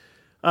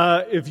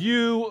If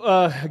you,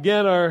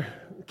 again, are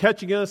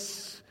catching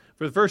us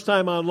for the first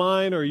time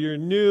online or you're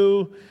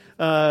new,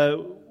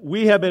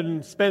 we have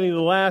been spending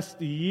the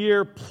last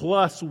year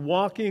plus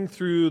walking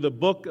through the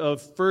book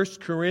of 1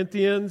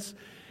 Corinthians.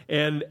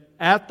 And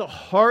at the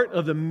heart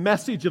of the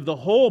message of the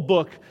whole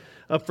book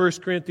of 1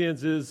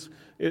 Corinthians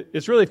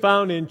it's really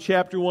found in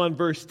chapter 1,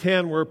 verse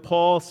 10, where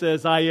Paul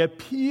says, I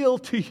appeal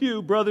to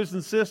you, brothers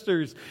and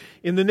sisters,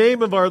 in the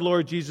name of our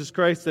Lord Jesus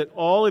Christ, that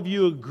all of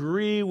you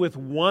agree with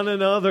one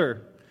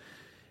another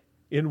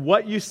in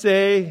what you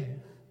say,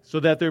 so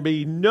that there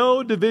be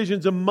no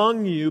divisions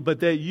among you,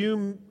 but that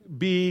you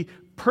be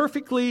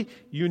perfectly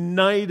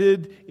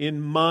united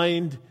in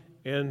mind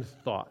and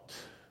thought.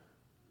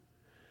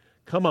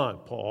 Come on,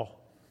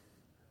 Paul.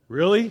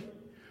 Really?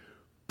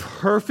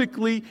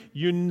 Perfectly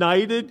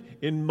united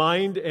in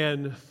mind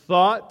and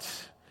thought?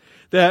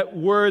 That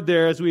word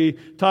there, as we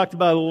talked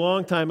about a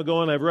long time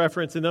ago, and I've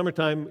referenced a number of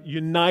times,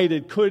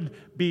 united could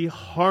be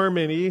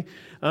harmony,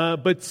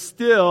 but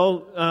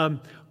still,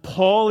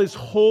 Paul is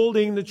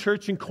holding the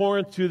church in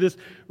Corinth to this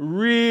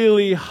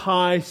really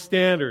high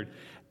standard.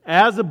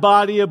 As a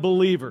body of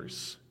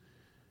believers,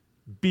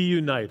 be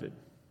united.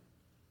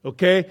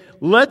 Okay?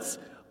 Let's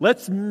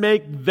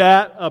make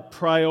that a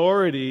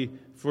priority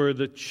for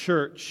the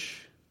church.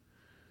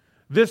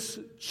 This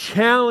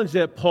challenge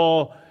that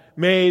Paul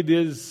made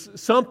is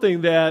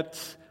something that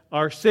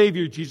our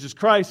Savior Jesus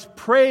Christ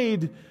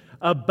prayed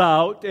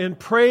about and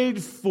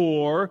prayed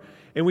for.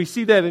 And we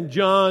see that in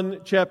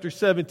John chapter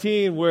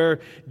 17, where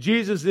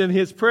Jesus in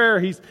his prayer,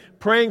 he's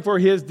praying for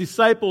his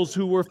disciples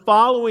who were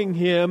following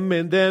him.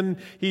 And then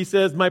he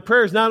says, my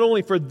prayer is not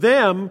only for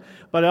them,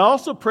 but I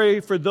also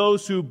pray for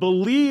those who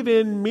believe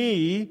in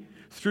me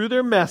through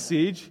their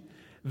message,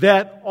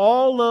 that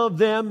all of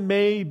them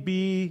may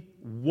be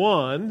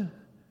one.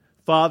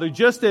 Father,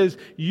 just as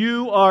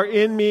you are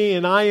in me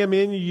and I am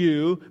in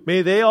you,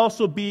 may they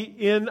also be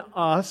in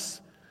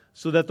us,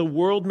 so that the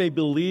world may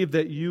believe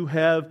that you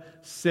have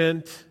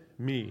sent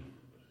me.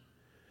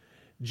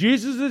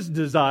 Jesus'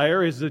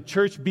 desire is the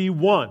church be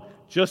one,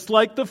 just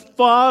like the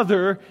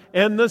Father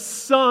and the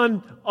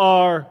Son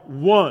are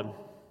one.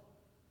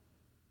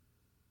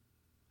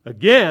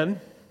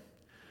 Again,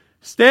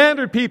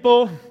 standard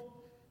people,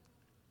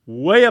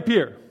 way up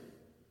here.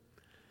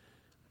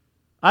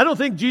 I don't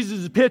think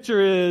Jesus' picture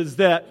is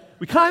that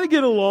we kind of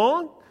get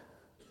along.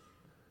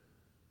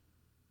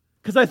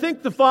 Because I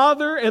think the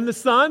Father and the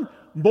Son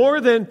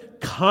more than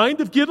kind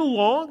of get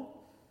along.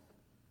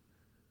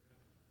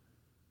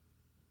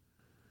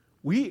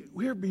 We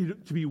are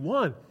to be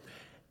one.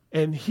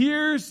 And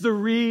here's the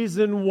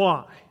reason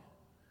why.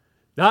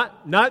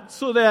 Not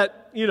so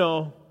that,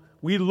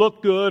 we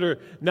look good, or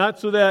not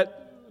so that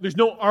there's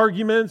no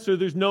arguments, or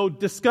there's no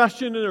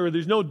discussion, or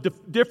there's no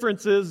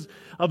differences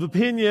of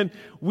opinion.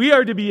 We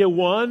are to be a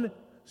one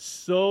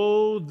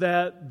so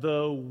that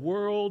the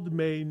world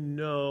may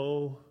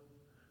know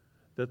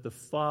that the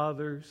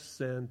Father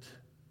sent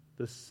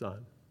the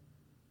Son.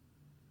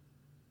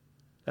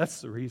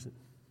 That's the reason.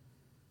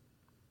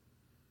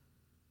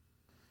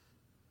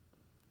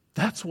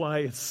 That's why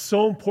it's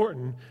so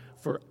important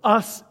for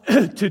us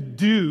to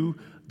do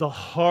the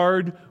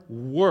hard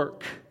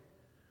work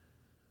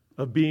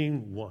of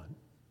being one.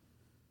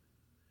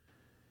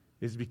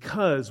 Is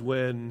because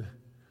when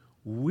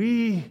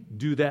we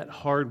do that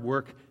hard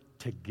work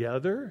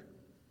together,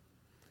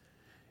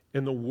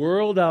 and the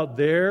world out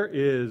there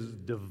is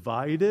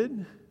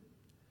divided,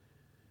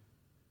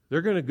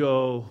 they're going to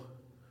go,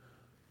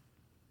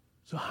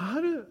 so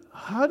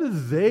how do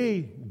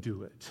they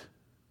do it?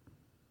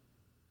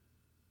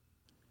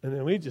 And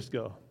then we just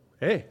go,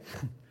 hey,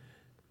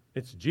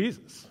 it's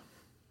Jesus.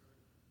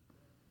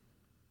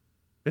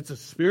 It's the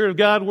Spirit of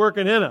God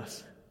working in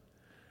us.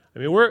 I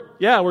mean,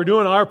 we're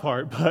doing our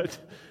part, but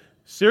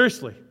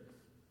seriously,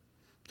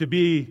 to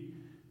be,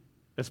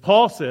 as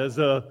Paul says,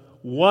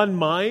 one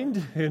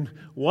mind and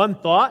one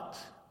thought,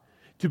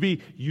 to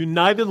be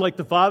united like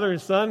the Father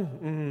and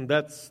Son,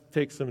 that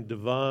takes some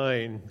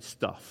divine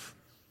stuff.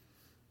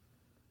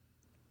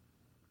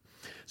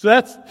 So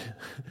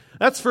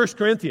that's 1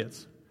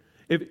 Corinthians.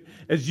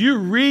 As you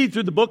read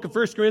through the book of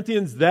 1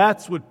 Corinthians,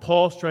 that's what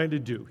Paul's trying to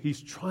do.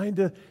 He's trying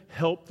to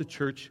help the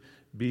church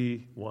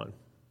be one.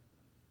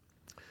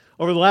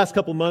 Over the last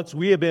couple months,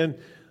 we have been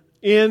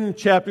in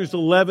chapters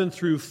 11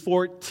 through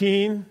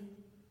 14.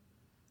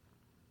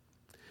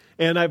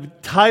 And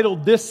I've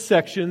titled this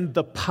section,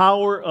 The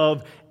Power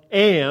of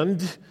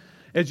And,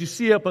 as you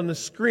see up on the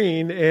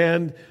screen.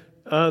 And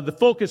the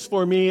focus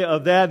for me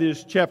of that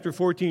is chapter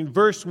 14,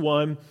 verse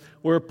 1,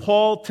 where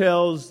Paul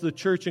tells the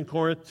church in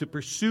Corinth to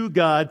pursue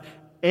God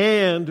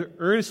and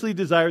earnestly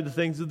desire the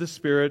things of the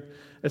Spirit,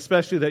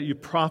 especially that you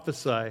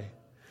prophesy.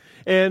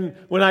 And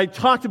when I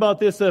talked about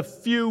this a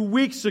few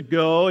weeks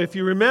ago, if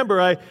you remember,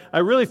 I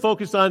really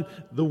focused on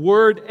the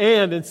word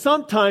and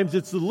sometimes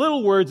it's the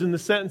little words in the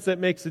sentence that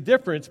makes a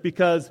difference,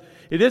 because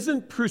it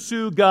isn't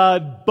pursue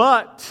God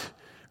but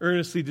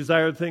earnestly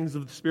desire the things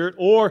of the Spirit,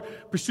 or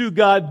pursue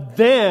God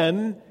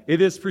then,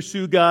 it is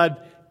pursue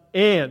God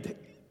and.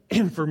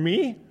 And for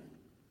me,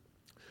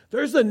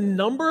 There's a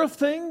number of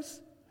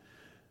things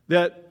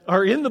that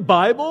are in the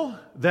Bible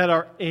that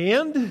are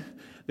and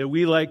that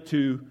we like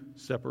to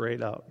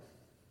separate out.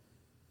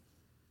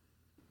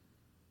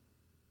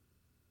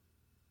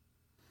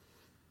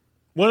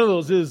 One of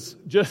those is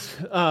just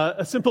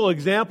a simple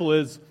example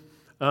is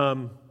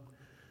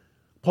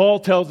Paul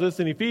tells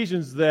us in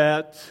Ephesians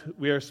that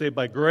we are saved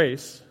by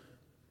grace,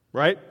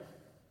 right?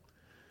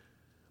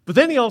 But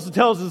then he also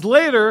tells us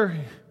later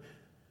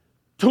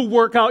to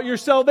work out your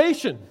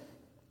salvation.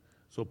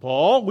 So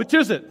Paul, which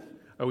is it?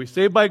 Are we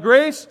saved by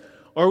grace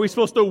or are we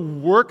supposed to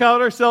work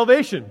out our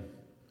salvation?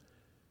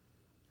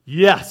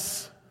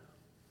 Yes.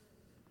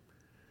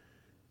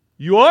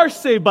 You are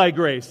saved by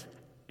grace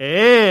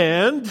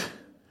and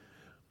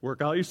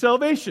work out your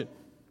salvation.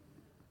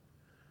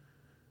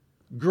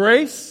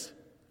 Grace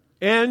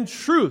and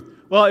truth.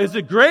 Well, is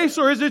it grace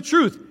or is it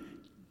truth?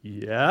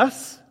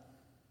 Yes.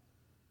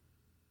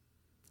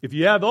 If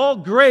you have all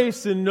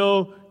grace and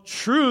no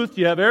truth,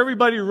 you have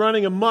everybody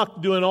running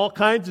amok doing all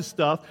kinds of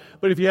stuff.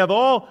 But if you have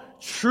all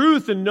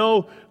truth and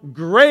no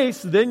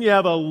grace, then you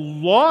have a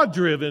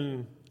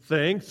law-driven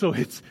thing. So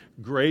it's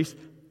grace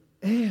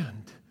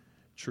and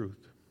truth.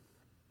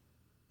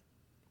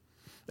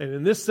 And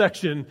in this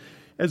section,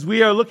 as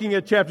we are looking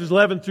at chapters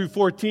 11 through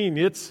 14,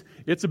 it's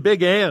a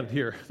big and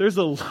here. There's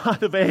a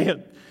lot of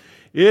and.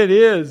 It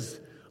is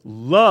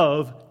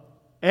love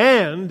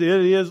and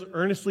it is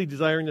earnestly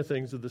desiring the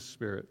things of the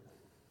Spirit.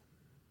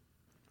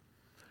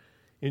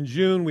 In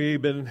June,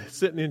 we've been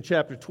sitting in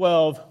chapter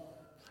 12.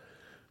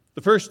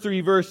 The first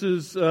 3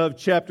 verses of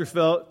chapter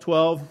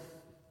 12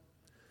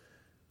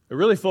 are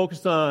really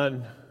focused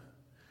on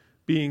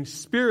being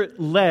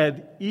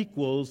Spirit-led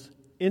equals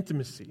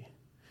intimacy.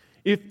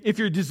 If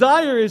your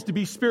desire is to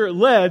be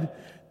Spirit-led,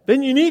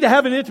 then you need to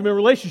have an intimate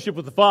relationship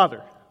with the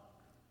Father.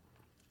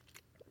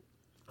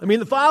 I mean,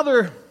 the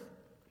Father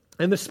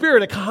and the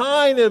Spirit are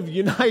kind of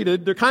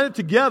united. They're kind of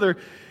together.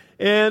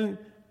 And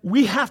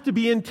we have to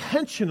be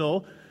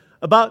intentional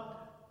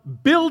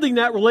about building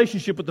that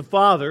relationship with the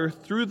Father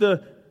through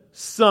the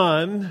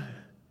Son,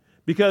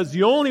 because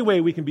the only way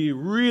we can be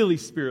really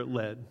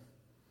Spirit-led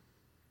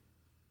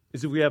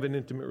is if we have an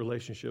intimate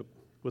relationship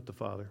with the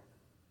Father.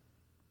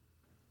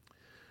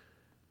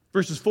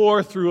 Verses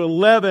 4 through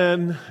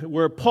 11,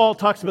 where Paul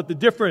talks about the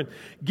different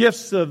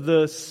gifts of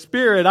the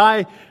Spirit,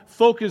 I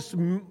focus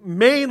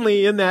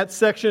mainly in that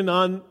section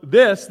on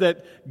this,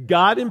 that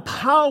God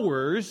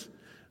empowers,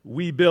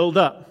 we build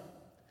up.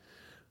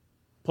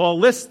 Paul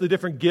lists the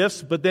different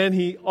gifts, but then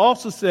he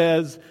also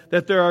says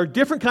that there are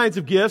different kinds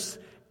of gifts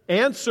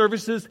and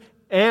services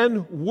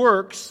and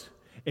works,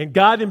 and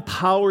God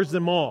empowers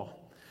them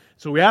all.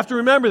 So we have to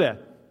remember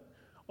that.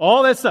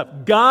 All that stuff.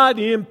 God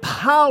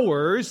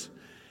empowers,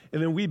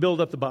 and then we build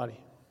up the body.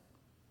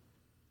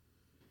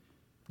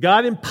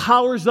 God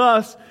empowers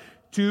us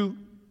to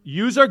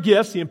use our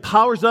gifts. He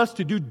empowers us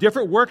to do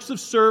different works of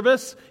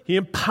service. He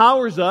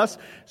empowers us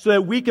so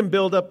that we can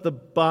build up the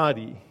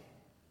body.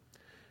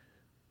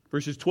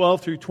 Verses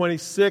 12 through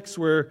 26,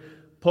 where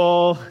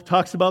Paul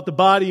talks about the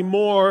body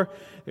more.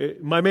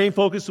 My main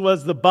focus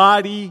was the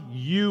body,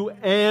 you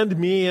and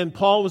me, and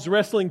Paul was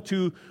wrestling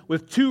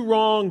with 2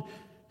 wrong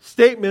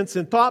statements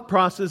and thought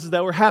processes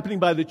that were happening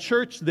by the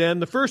church then.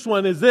 The first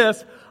one is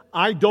this: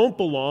 I don't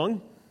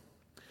belong.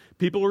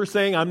 People were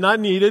saying, I'm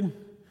not needed.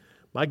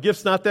 My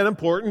gift's not that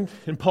important.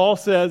 And Paul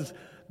says,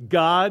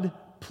 God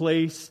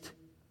placed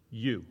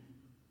you.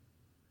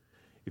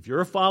 If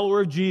you're a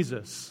follower of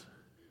Jesus,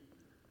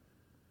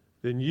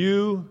 then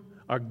you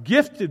are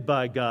gifted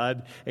by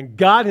God, and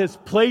God has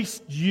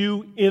placed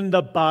you in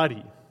the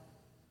body.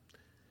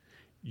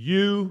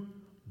 You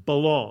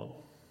belong.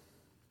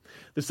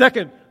 The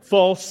second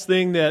false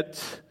thing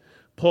that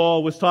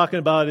Paul was talking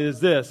about is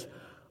this: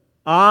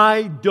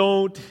 I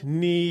don't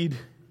need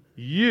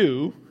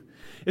you,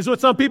 is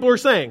what some people are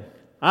saying.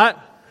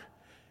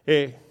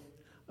 Hey,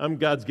 I'm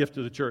God's gift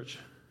to the church.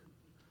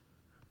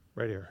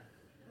 Right here.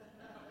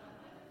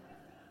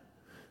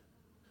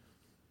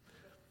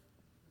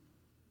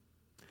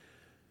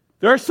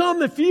 There are some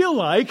that feel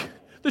like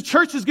the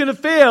church is going to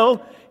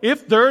fail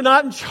if they're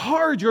not in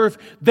charge, or if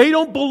they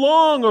don't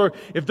belong, or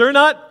if they're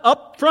not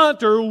up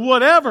front, or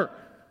whatever.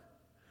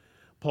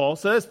 Paul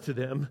says to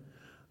them,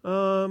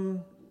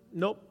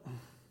 nope.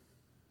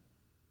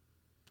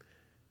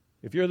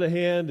 If you're the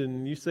hand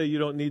and you say you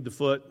don't need the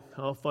foot,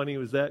 how funny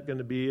was that going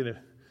to be? And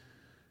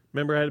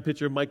remember I had a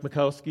picture of Mike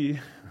Makowski,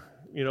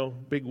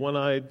 big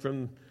one-eyed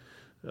from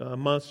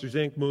Monsters,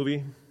 Inc.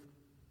 movie.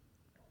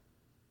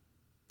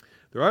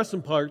 There are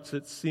some parts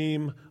that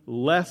seem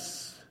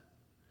less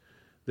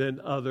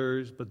than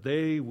others, but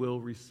they will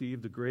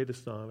receive the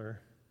greatest honor.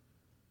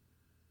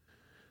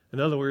 In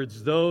other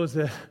words, those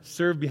that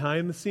serve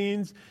behind the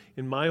scenes,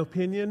 in my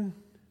opinion,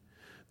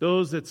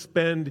 those that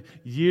spend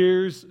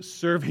years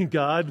serving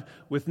God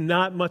with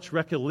not much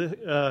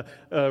recognition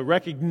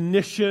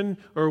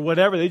or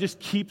whatever, they just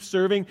keep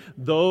serving,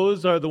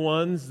 those are the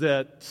ones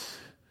that,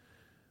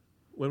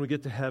 when we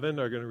get to heaven,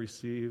 are going to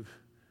receive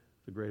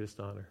the greatest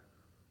honor.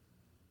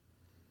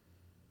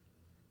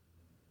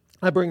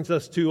 That brings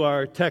us to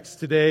our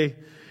text today.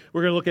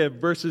 We're going to look at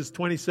verses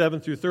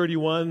 27 through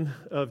 31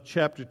 of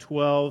chapter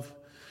 12.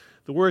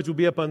 The words will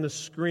be up on the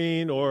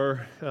screen,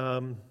 or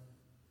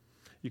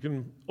you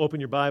can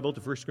open your Bible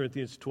to 1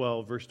 Corinthians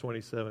 12, verse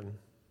 27.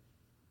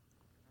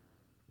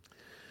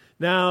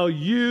 Now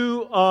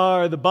you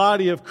are the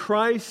body of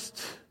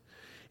Christ,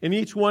 and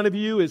each one of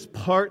you is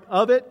part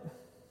of it.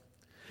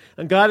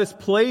 And God has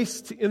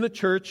placed in the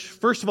church,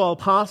 first of all,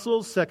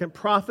 apostles, second,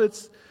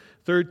 prophets,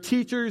 third,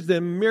 teachers,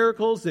 then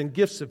miracles and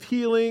gifts of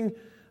healing,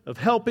 of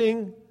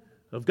helping,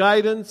 of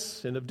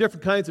guidance, and of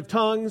different kinds of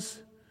tongues.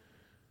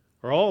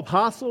 Are all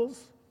apostles?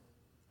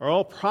 Are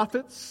all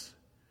prophets?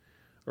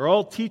 Are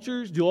all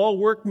teachers? Do all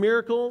work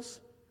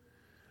miracles?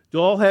 Do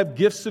all have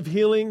gifts of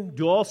healing?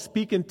 Do all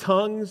speak in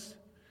tongues?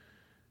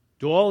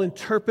 Do all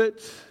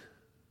interpret?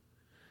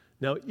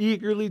 Now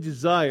eagerly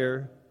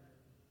desire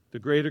the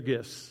greater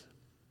gifts.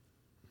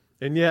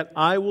 And yet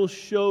I will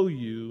show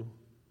you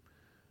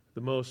the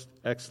most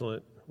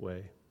excellent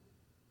way.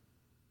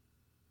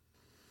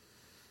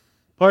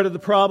 Part of the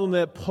problem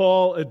that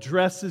Paul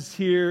addresses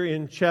here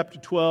in chapter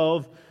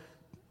 12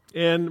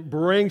 and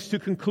brings to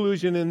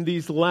conclusion in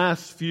these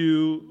last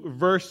few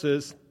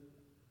verses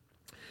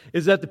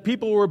is that the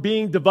people were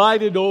being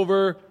divided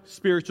over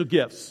spiritual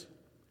gifts.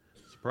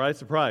 Surprise,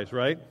 surprise,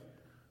 right?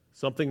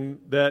 Something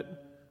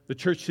that the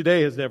church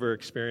today has never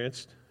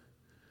experienced.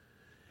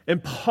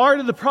 And part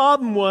of the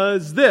problem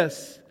was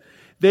this: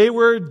 they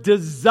were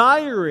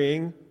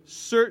desiring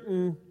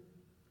certain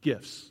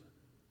gifts.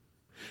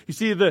 You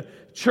see, the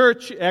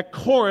church at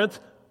Corinth,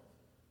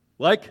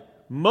 like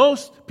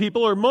most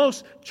people or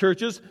most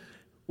churches,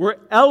 were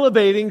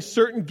elevating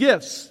certain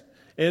gifts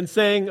and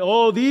saying,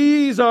 oh,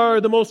 these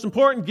are the most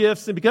important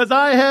gifts, and because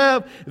I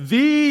have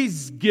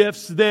these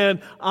gifts,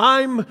 then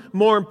I'm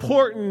more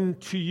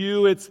important to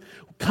you. It's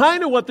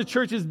kind of what the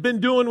church has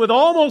been doing with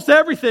almost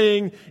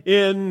everything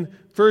in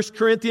 1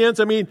 Corinthians.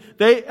 I mean,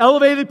 they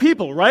elevated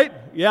people, right?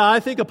 Yeah, I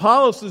think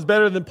Apollos is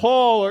better than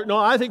Paul, or no,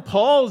 I think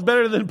Paul is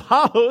better than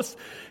Apollos.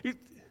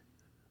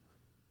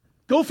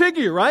 Go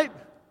figure, right?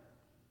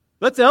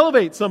 Let's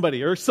elevate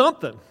somebody or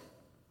something.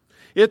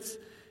 It's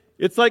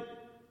like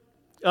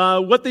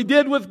what they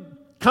did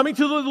with coming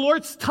to the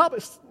Lord's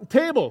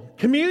table,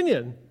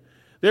 communion.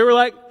 They were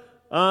like,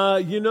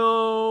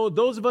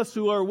 those of us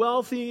who are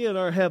wealthy and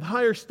have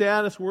higher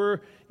status, we're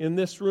in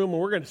this room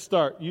and we're going to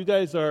start. You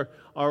guys are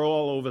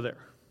all over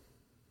there.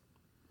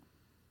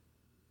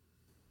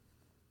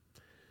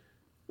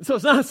 So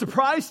it's not a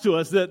surprise to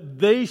us that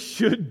they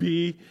should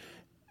be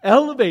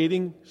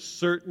elevating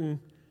certain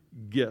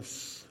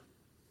gifts.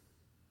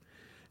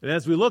 And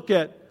as we look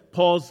at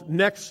Paul's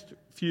next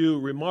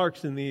few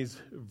remarks in these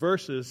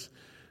verses,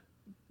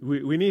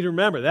 we need to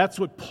remember that's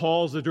what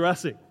Paul's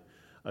addressing.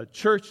 A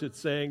church that's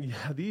saying,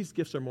 yeah, these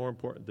gifts are more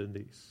important than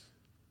these.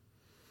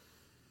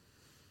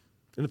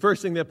 And the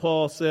first thing that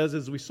Paul says,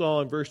 as we saw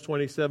in verse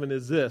 27,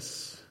 is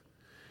this: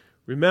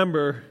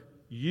 remember,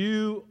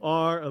 you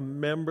are a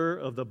member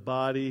of the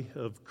body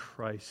of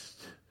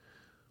Christ.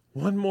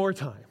 One more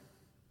time.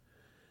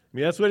 I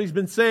mean, that's what he's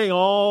been saying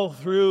all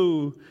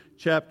through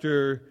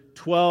chapter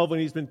 12 when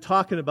he's been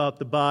talking about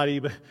the body.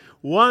 But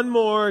one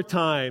more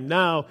time.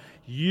 Now,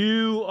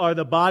 you are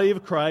the body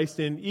of Christ,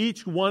 and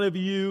each one of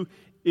you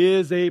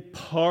is a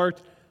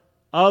part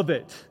of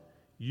it.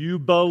 You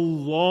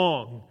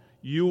belong.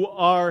 You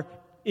are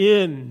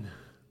in.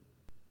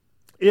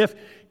 If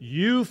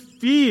you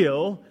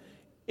feel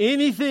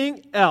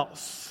anything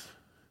else,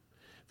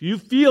 if you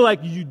feel like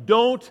you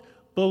don't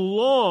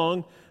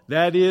belong,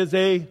 that is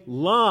a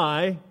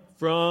lie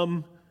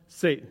from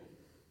Satan.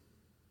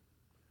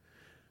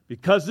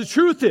 Because the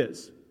truth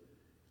is,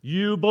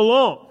 you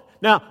belong.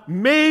 Now,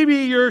 maybe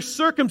your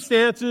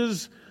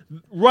circumstances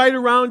right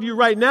around you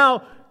right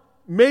now,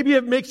 maybe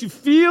it makes you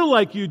feel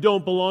like you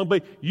don't belong,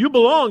 but you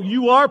belong.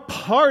 You are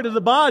part of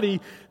the body.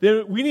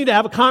 Then we need to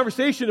have a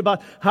conversation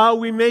about how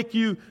we make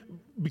you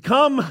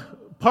become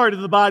part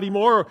of the body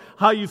more, or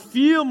how you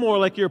feel more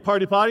like you're a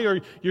part of the body, or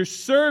you're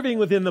serving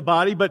within the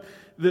body. But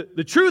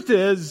the truth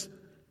is,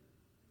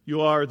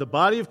 you are the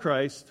body of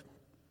Christ,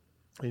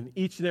 and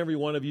each and every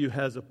one of you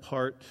has a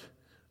part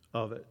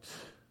of it.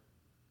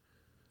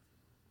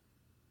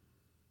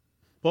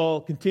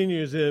 Paul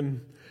continues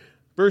in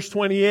verse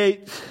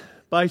 28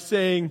 by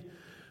saying,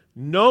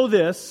 know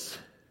this,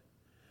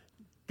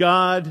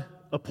 God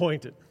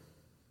appointed.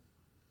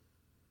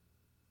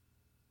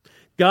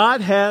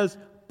 God has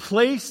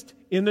placed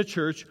in the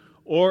church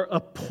or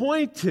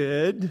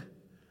appointed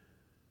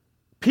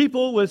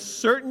people with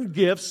certain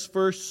gifts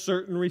for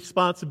certain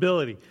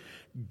responsibility.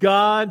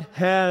 God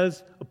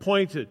has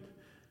appointed.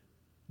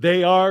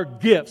 They are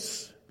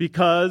gifts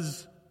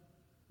because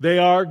they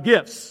are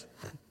gifts.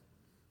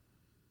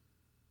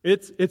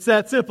 It's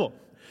that simple.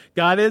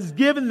 God has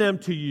given them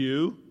to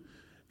you.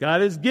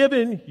 God has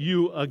given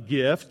you a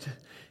gift.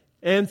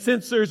 And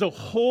since there's a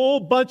whole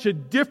bunch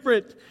of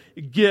different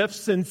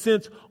gifts, and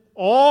since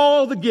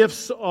all the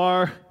gifts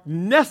are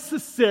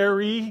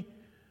necessary,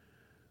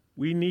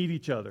 we need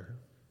each other.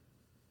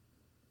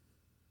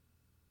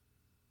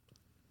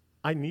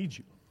 I need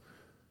you.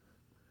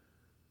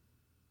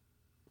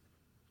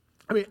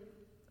 I mean,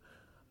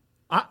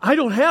 I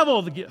don't have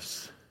all the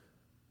gifts.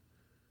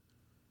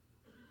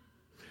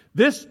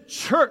 This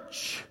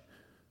church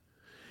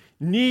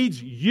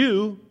needs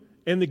you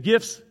and the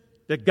gifts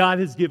that God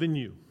has given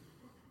you.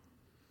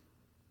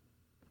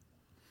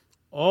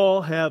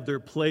 All have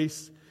their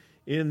place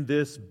in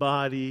this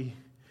body,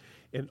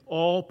 and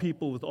all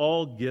people with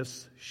all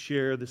gifts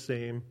share the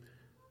same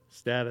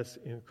status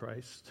in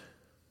Christ.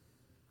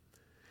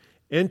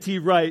 N.T.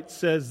 Wright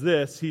says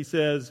this. He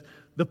says,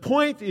 the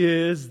point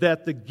is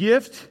that the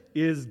gift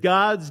is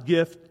God's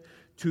gift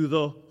to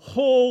the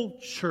whole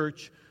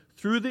church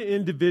through the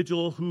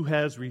individual who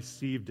has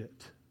received it.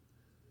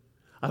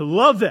 I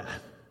love that.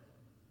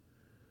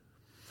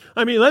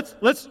 I mean, a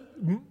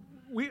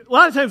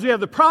lot of times we have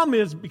the problem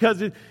is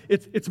because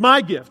it's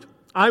my gift.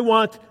 I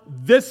want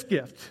this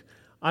gift.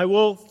 I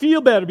will feel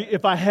better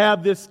if I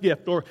have this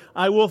gift, or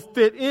I will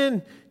fit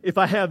in if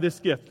I have this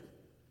gift.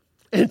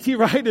 N.T.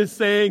 Wright is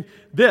saying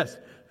this.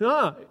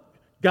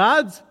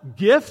 God's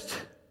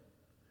gift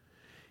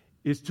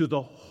is to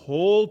the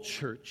whole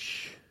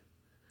church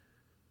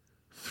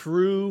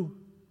through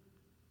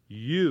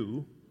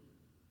you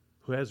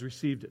who has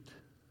received it.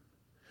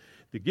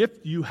 The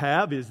gift you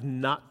have is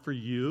not for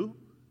you,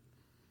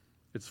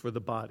 it's for the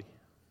body.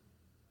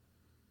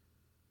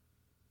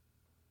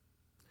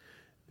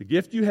 The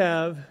gift you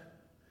have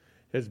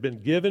has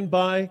been given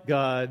by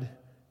God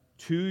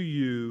to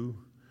you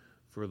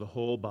for the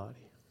whole body.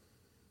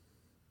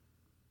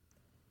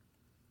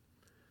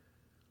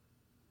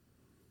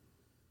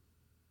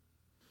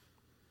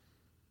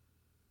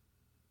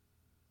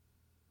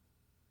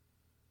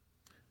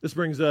 This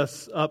brings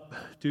us up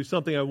to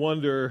something I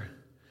wonder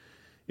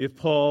if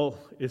Paul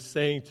is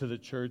saying to the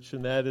church,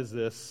 and that is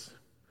this.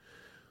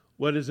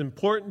 What is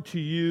important to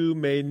you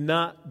may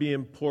not be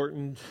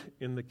important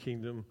in the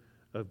kingdom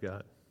of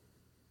God.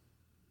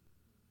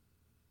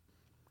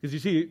 Because you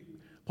see,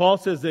 Paul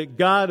says that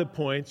God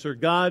appoints or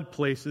God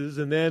places,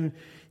 and then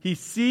he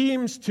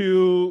seems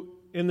to,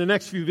 in the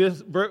next few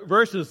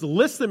verses,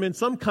 list them in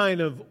some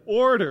kind of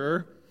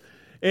order.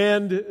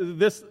 And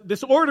this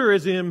order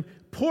is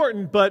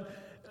important, but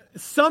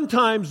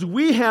sometimes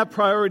we have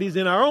priorities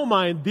in our own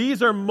mind.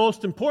 These are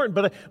most important.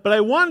 But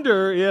I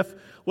wonder if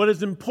what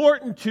is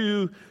important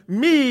to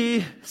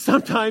me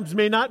sometimes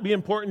may not be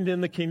important in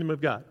the kingdom of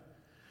God.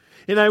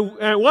 And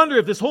I wonder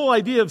if this whole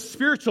idea of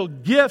spiritual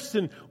gifts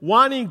and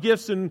wanting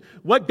gifts and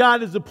what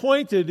God has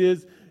appointed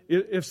is,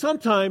 if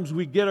sometimes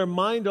we get our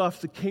mind off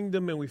the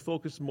kingdom and we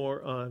focus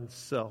more on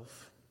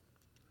self.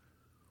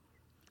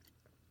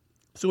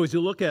 So as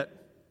you look at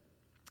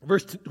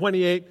verse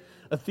 28,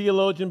 a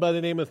theologian by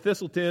the name of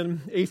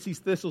Thistleton, A.C.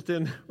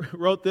 Thistleton,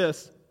 wrote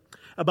this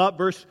about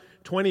verse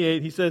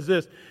 28. He says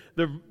this,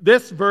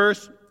 this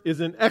verse is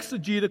an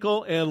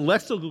exegetical and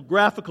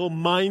lexicographical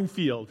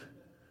minefield.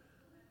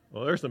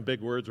 Well, there's some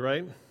big words,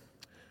 right?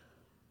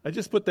 I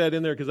just put that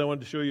in there because I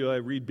wanted to show you I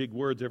read big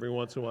words every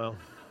once in a while.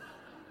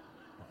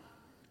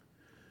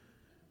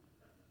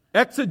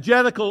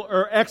 Exegetical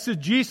or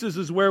exegesis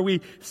is where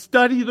we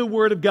study the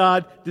Word of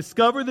God,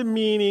 discover the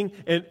meaning,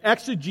 and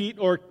exegete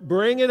or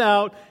bring it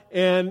out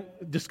and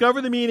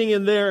discover the meaning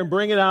in there and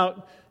bring it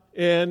out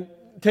and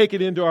take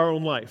it into our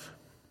own life.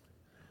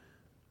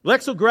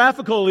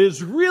 Lexicographical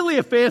is really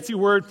a fancy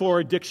word for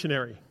a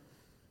dictionary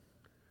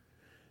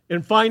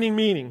and finding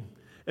meaning.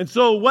 And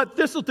so what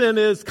Thistleton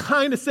is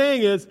kind of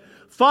saying is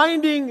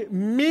finding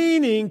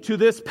meaning to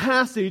this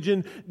passage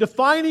and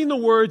defining the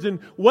words and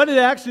what it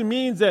actually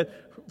means that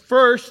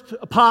first,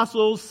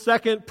 apostles,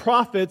 second,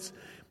 prophets,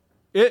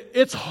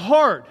 it's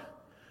hard.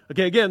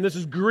 Okay, again, this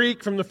is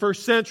Greek from the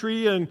first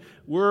century, and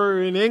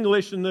we're in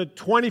English in the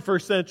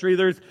 21st century.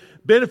 There's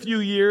been a few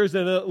years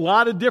and a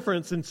lot of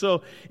difference, and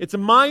so it's a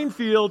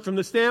minefield from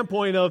the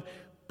standpoint of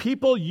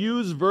people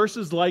use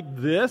verses like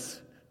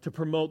this to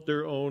promote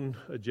their own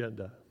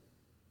agenda.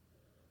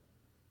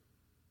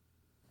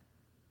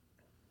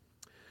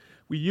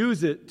 We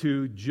use it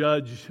to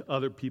judge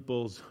other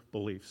people's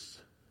beliefs.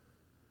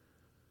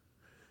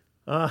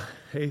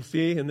 Hey,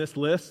 see, in this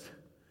list,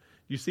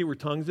 you see where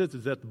tongues is?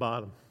 It's at the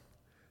bottom.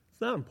 It's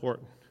not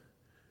important.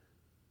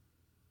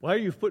 Why are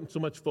you putting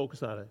so much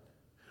focus on it?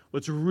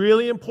 What's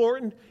really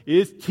important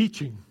is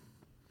teaching.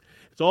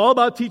 It's all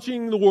about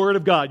teaching the Word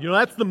of God.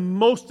 That's the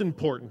most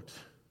important.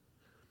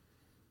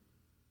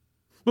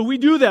 But we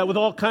do that with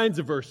all kinds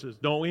of verses,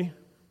 don't we?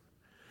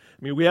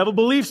 We have a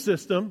belief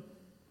system.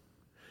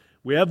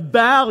 We have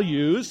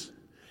values.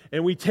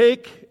 And we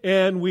take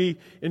and we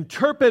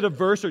interpret a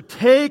verse or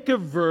take a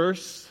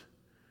verse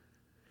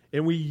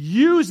and we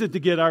use it to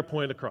get our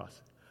point across.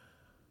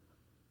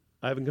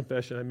 I have a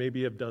confession. I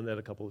maybe have done that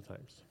a couple of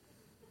times.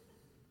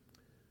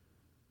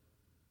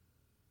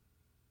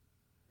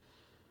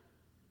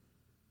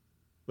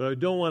 What I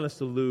don't want us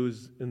to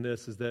lose in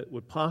this is that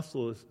what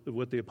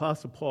the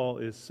Apostle Paul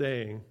is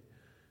saying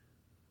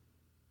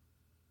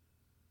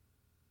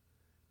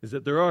is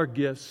that there are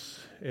gifts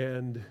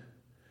and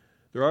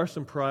there are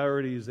some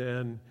priorities,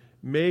 and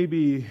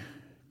maybe,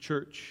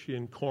 church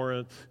in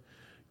Corinth,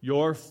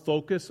 your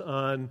focus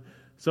on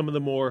some of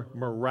the more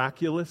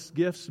miraculous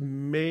gifts,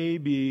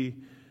 maybe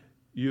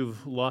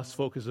you've lost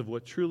focus of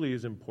what truly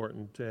is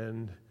important.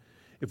 And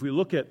if we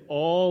look at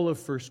all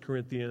of 1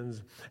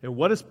 Corinthians, and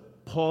what has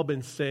Paul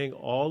been saying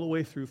all the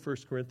way through 1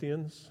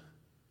 Corinthians?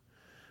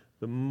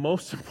 The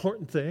most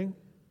important thing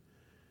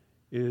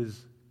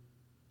is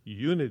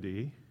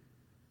unity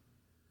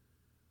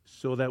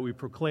so that we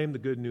proclaim the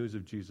good news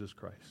of Jesus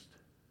Christ.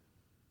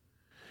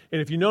 And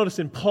if you notice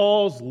in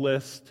Paul's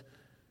list,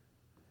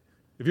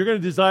 if you're going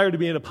to desire to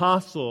be an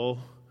apostle,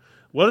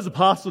 what does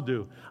apostle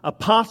do?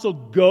 Apostle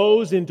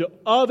goes into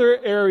other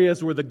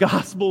areas where the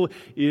gospel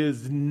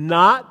is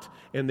not,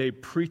 and they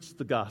preach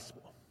the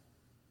gospel.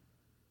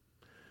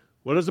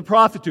 What does the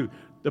prophet do?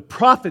 The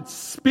prophet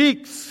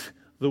speaks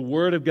the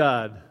word of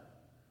God.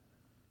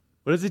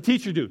 What does the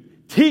teacher do?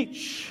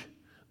 Teach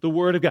the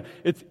word of God.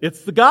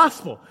 It's the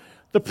gospel.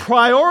 The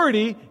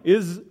priority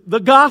is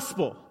the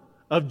gospel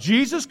of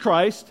Jesus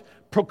Christ,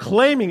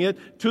 proclaiming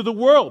it to the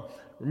world.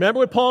 Remember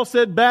what Paul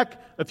said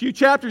back a few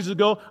chapters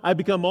ago? I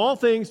become all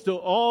things to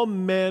all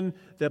men,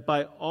 that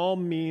by all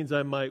means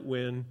I might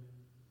win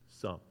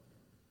some.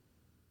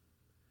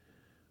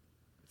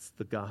 It's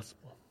the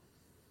gospel.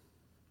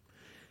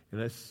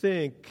 And I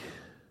think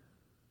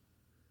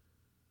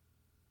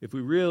if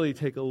we really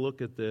take a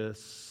look at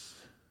this,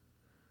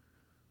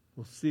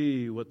 we'll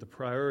see what the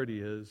priority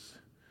is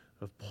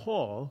of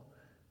Paul.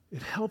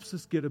 It helps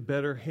us get a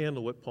better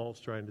handle what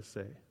Paul's trying to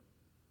say.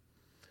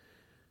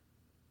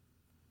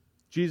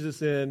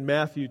 Jesus in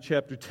Matthew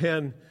chapter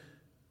 10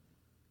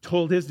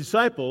 told his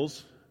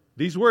disciples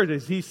these words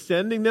as he's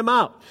sending them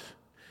out.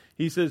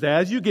 He says,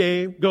 as you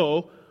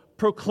go,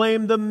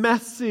 proclaim the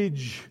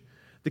message.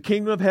 The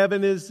kingdom of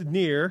heaven is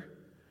near.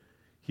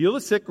 Heal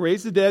the sick,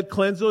 raise the dead,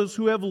 cleanse those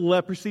who have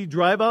leprosy,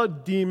 drive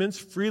out demons,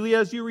 freely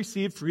as you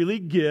receive, freely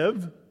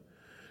give.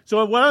 So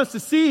what I want us to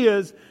see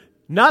is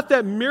not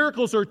that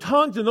miracles or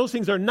tongues and those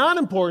things are not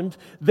important.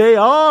 They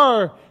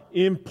are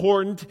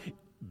important.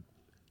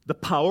 The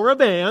power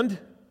of and.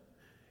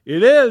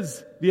 It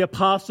is the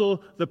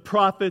apostle, the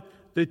prophet,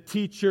 the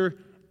teacher,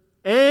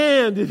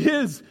 and it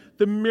is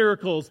the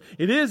miracles.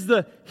 It is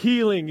the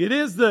healing. It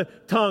is the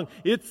tongue.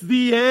 It's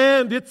the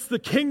and. It's the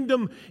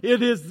kingdom.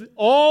 It is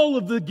all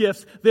of the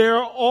gifts. They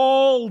are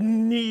all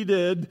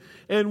needed.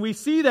 And we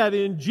see that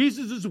in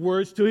Jesus'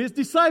 words to his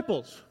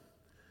disciples.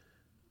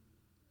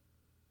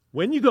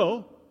 When you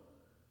go,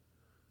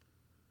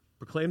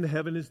 proclaim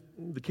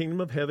the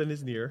kingdom of heaven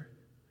is near,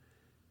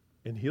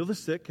 and heal the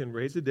sick, and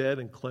raise the dead,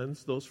 and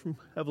cleanse those who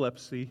have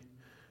leprosy,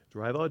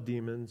 drive out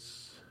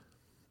demons.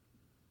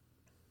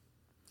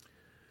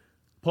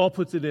 Paul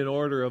puts it in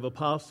order of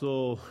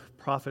apostle,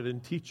 prophet,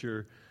 and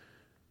teacher.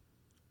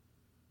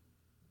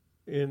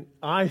 And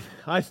I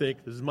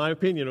think, this is my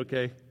opinion,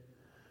 okay,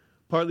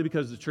 partly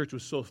because the church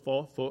was so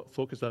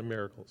focused on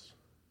miracles.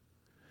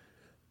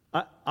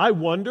 I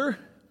wonder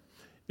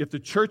if the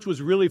church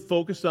was really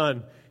focused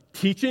on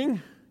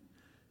teaching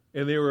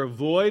and they were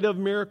void of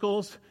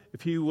miracles,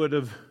 if he would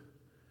have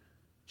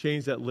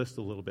changed that list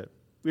a little bit.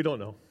 We don't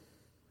know.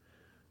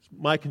 It's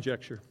my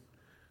conjecture.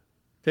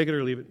 Take it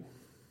or leave it.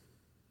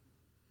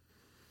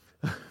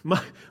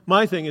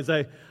 My thing is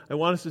I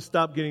want us to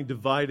stop getting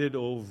divided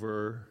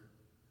over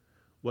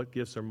what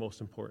gifts are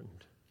most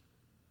important.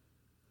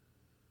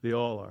 They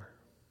all are.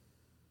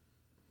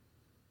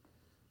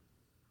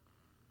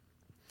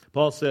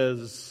 Paul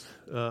says,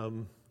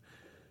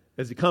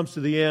 as he comes to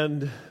the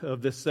end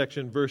of this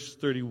section, verse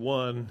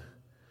 31,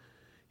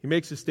 he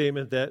makes a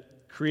statement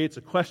that creates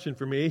a question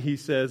for me. He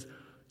says,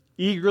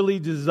 eagerly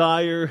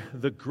desire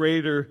the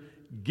greater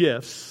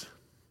gifts.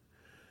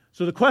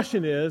 So the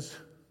question is,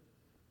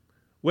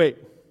 wait,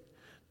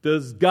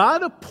 does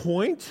God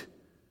appoint,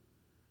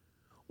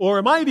 or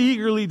am I to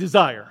eagerly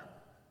desire?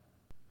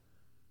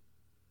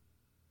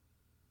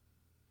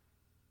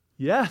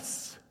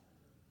 Yes.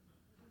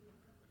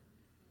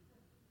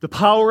 The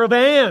power of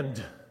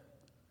and.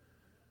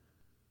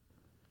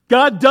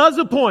 God does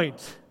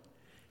appoint.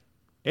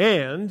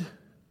 And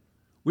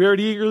we are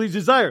to eagerly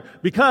desire.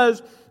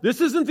 Because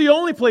this isn't the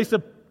only place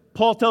that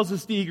Paul tells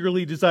us to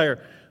eagerly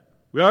desire.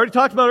 We already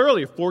talked about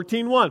earlier,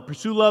 14:1,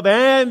 pursue love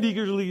and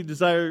eagerly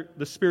desire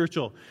the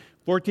spiritual.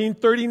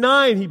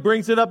 14:39, he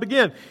brings it up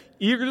again.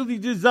 Eagerly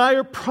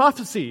desire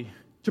prophecy,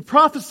 to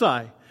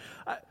prophesy.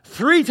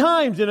 3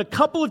 times in a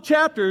couple of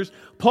chapters,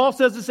 Paul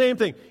says the same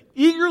thing.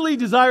 Eagerly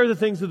desire the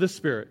things of the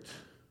Spirit.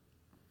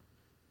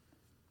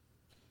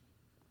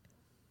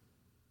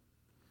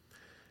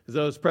 As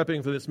I was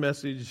prepping for this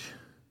message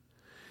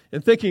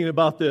and thinking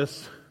about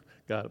this,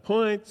 God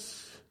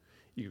appoints,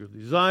 eagerly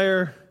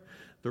desire,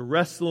 the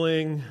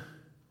wrestling.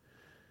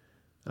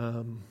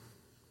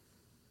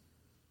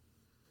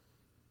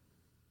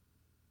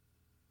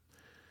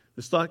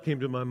 This thought came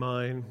to my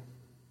mind.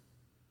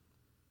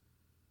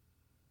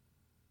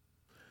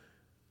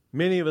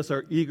 Many of us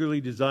are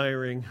eagerly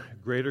desiring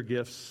greater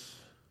gifts,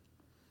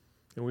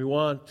 and we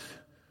want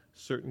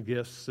certain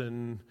gifts,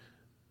 and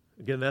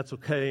again, that's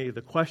okay.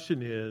 The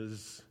question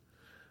is,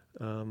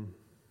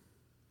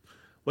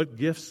 what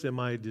gifts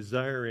am I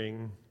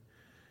desiring?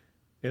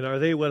 And are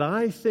they what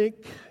I think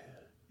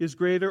is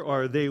greater,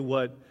 or are they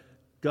what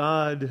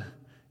God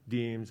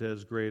deems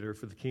as greater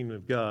for the kingdom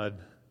of God?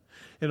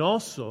 And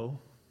also,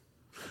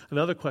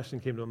 another question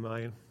came to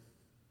mind.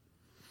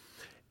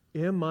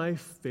 Am I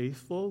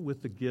faithful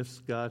with the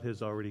gifts God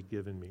has already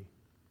given me?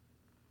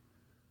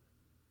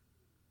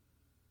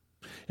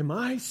 Am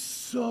I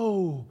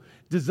so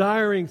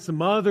desiring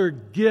some other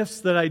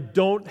gifts that I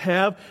don't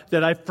have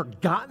that I've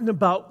forgotten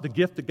about the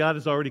gift that God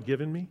has already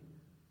given me?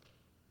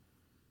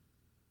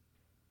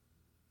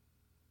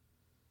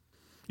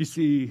 You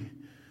see,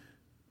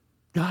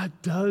 God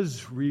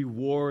does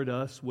reward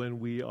us when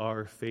we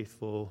are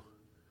faithful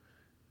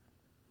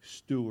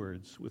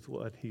stewards with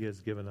what He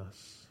has given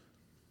us.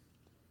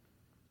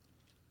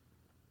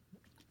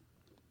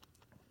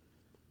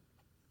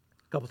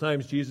 A couple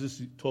times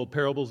Jesus told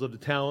parables of the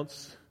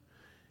talents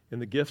and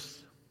the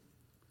gifts.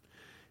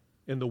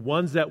 And the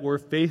ones that were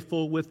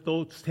faithful with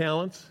those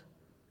talents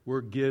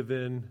were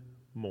given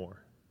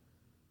more.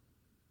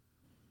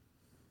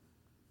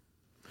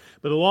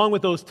 But along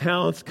with those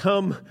talents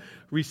come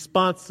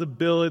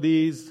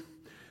responsibilities.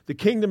 The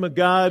kingdom of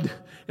God,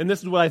 and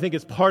this is what I think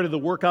is part of the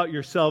work out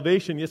your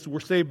salvation. Yes, we're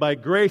saved by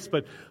grace,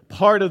 but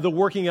part of the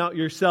working out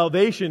your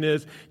salvation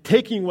is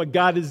taking what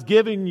God has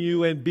given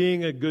you and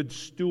being a good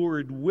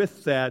steward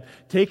with that,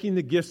 taking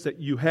the gifts that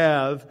you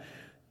have,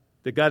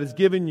 that God has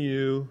given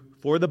you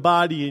for the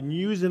body and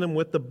using them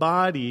with the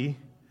body.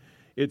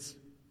 It's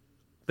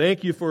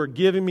thank you for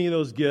giving me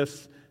those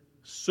gifts,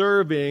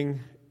 serving,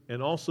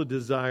 and also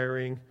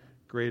desiring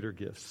greater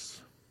gifts.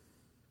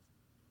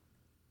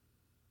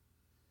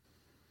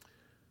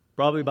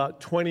 Probably about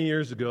 20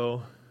 years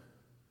ago,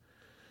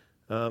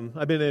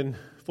 I've been in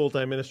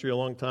full-time ministry a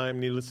long time.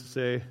 Needless to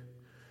say,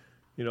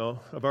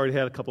 I've already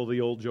had a couple of the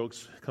old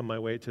jokes come my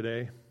way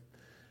today.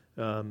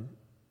 But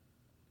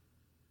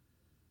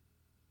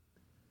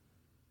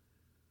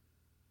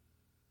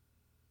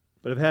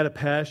I've had a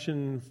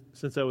passion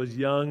since I was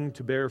young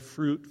to bear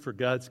fruit for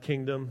God's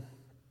kingdom.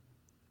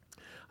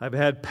 I've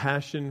had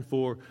passion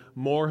for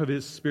more of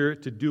His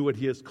Spirit to do what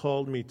He has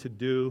called me to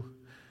do.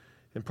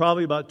 And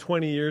probably about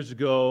 20 years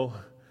ago,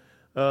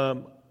 a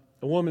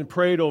woman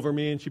prayed over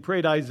me, and she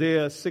prayed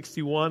Isaiah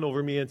 61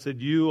 over me and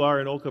said, "You are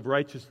an oak of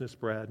righteousness,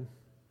 Brad.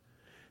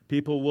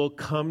 People will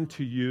come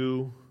to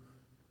you.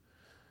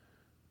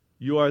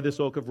 You are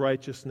this oak of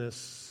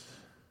righteousness."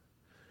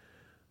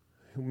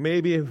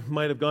 Maybe it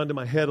might have gone to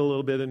my head a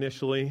little bit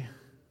initially.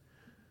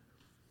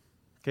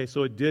 Okay,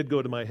 so it did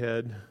go to my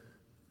head.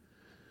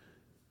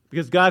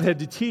 Because God had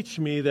to teach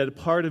me that a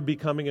part of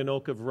becoming an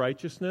oak of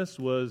righteousness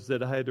was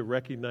that I had to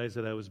recognize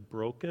that I was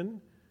broken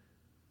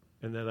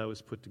and that I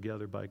was put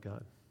together by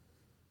God.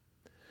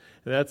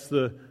 And that's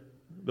those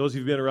of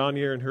you who've been around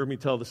here and heard me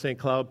tell the St.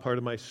 Cloud part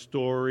of my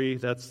story,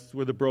 that's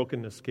where the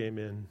brokenness came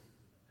in.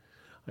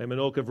 I am an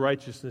oak of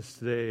righteousness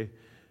today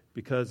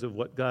because of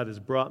what God has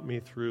brought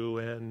me through.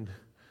 And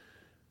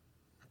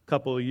a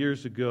couple of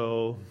years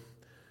ago,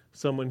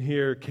 someone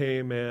here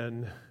came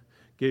and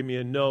gave me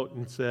a note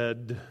and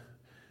said,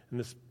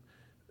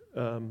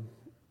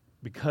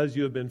 because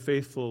you have been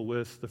faithful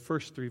with the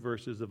first 3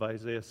 verses of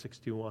Isaiah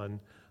 61,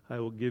 I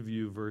will give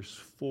you verse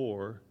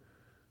 4.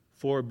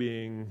 4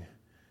 being,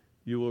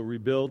 you will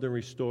rebuild and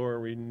restore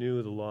and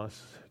renew the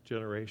lost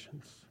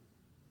generations.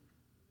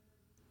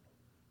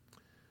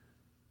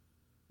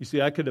 You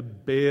see, I could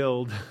have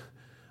bailed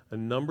a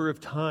number of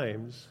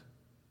times.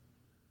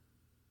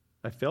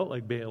 I felt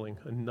like bailing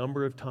a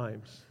number of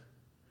times.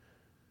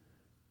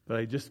 But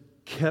I just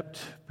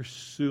kept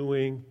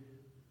pursuing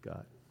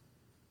God.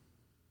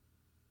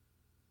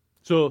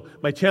 So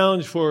my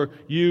challenge for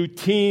you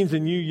teens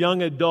and you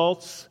young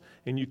adults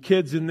and you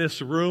kids in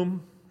this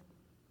room,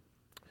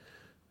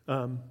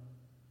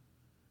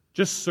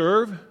 just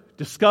serve.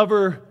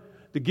 Discover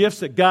the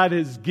gifts that God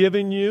has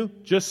given you.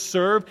 Just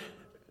serve.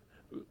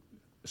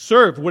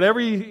 Serve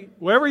whatever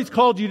He's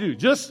called you to do.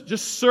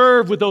 Just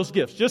serve with those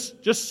gifts.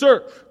 Just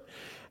serve.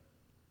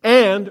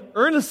 And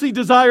earnestly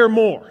desire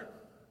more.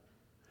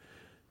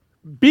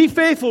 Be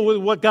faithful with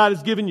what God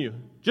has given you.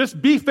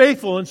 Just be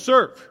faithful and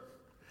serve.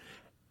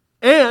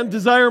 And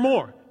desire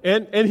more.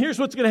 And here's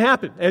what's going to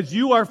happen. As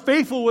you are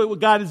faithful with what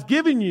God has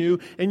given you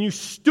and you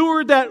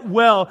steward that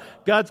well,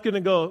 God's going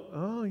to go,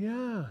 oh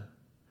yeah,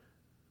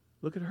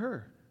 look at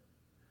her.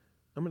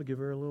 I'm going to give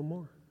her a little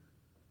more.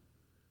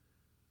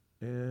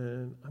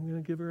 And I'm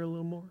going to give her a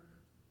little more.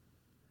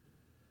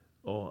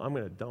 Oh, I'm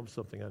going to dump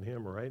something on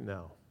him right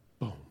now.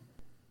 Boom.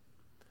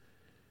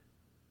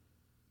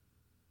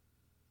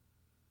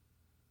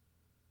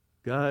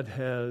 God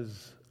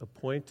has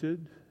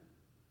appointed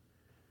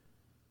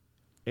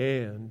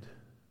and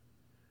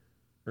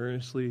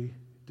earnestly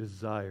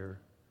desire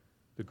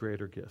the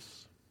greater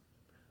gifts.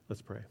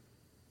 Let's pray.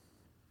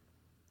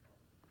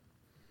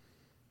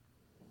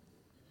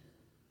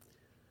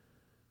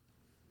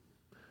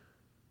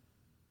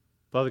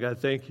 Father God,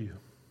 thank you.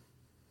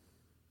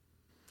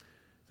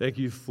 Thank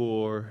you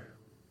for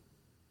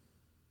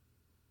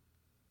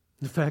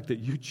the fact that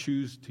you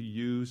choose to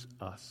use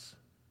us.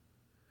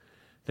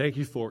 Thank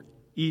you for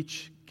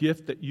each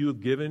gift that you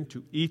have given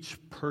to each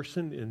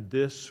person in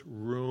this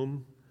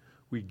room.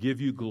 We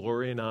give you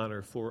glory and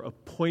honor for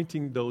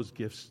appointing those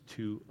gifts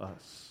to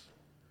us.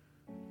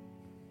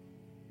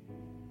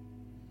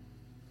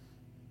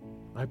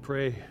 I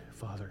pray,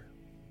 Father,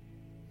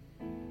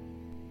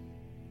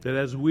 that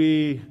as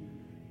we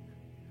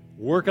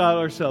work out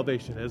our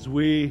salvation, as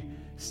we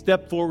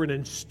step forward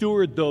and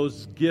steward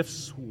those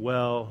gifts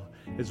well,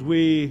 as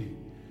we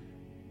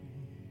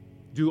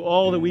do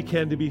all that we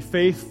can to be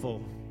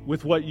faithful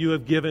with what you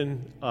have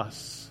given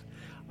us,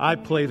 I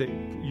pray that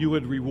you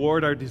would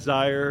reward our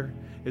desire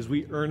as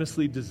we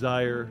earnestly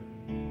desire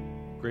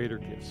greater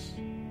gifts.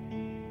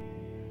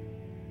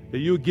 That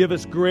you would give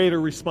us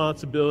greater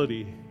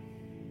responsibility.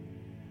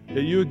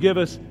 That you would give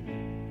us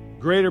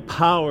greater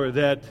power,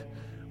 that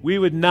we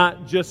would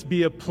not just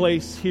be a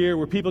place here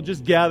where people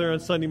just gather on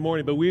Sunday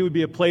morning, but we would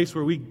be a place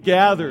where we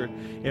gather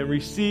and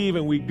receive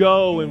and we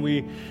go and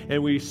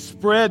we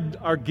spread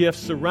our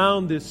gifts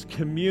around this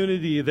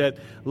community, that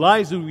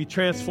lives would be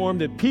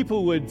transformed, that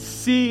people would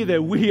see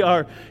that we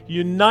are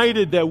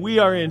united, that we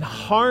are in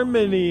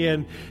harmony,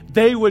 and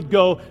they would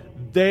go,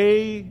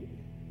 their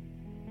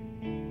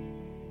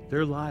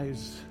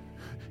lives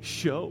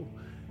show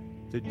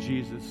that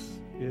Jesus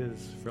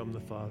is from the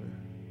Father.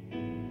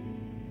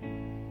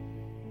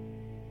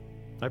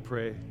 I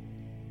pray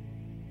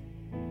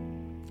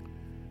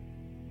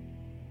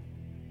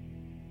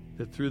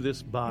that through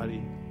this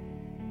body,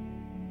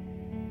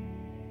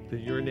 that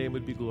your name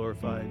would be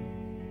glorified,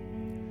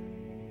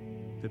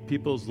 that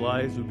people's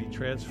lives would be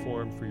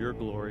transformed for your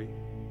glory,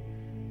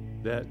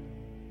 that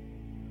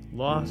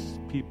lost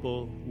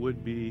people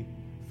would be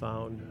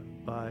found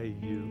by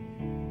you.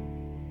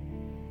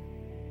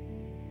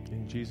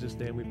 In Jesus'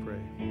 name we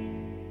pray.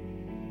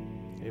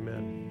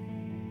 Amen.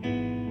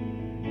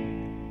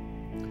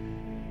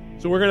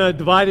 So we're going to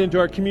divide into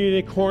our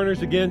community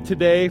corners again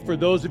today. For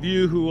those of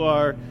you who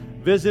are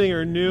visiting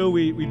or new,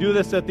 we do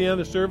this at the end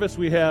of the service.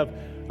 We have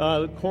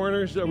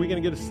corners. Are we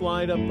going to get a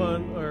slide up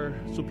on, or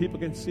so people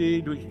can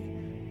see? Do we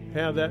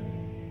have that?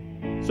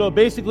 So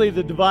basically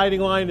the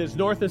dividing line is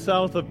north and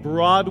south of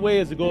Broadway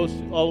as it goes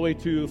all the way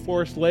to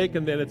Forest Lake,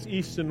 and then it's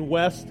east and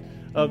west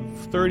of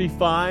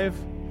 35.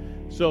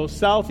 So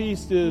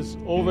southeast is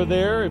over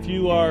there if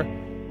you are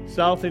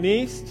south and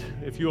east.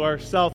 If you are south